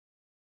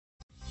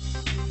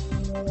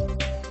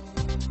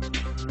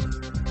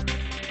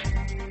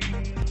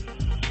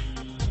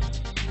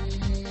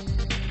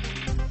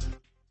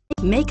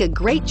Make a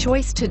great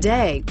choice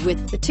today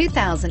with the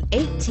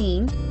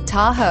 2018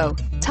 Tahoe.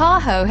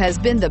 Tahoe has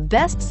been the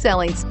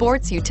best-selling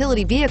sports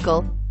utility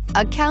vehicle,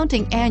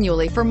 accounting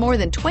annually for more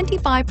than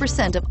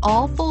 25% of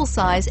all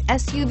full-size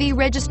SUV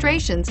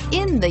registrations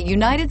in the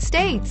United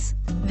States.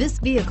 This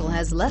vehicle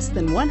has less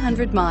than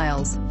 100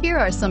 miles. Here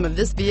are some of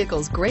this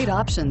vehicle's great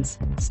options: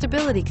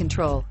 stability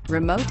control,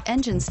 remote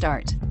engine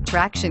start,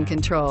 traction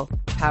control,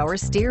 power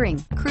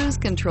steering, cruise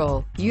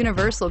control,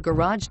 universal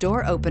garage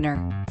door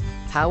opener,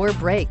 power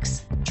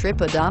brakes, trip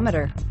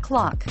odometer,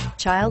 clock,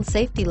 child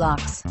safety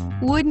locks.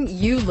 Wouldn't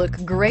you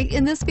look great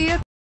in this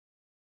vehicle?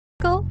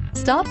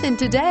 Stop in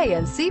today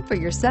and see for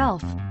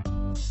yourself.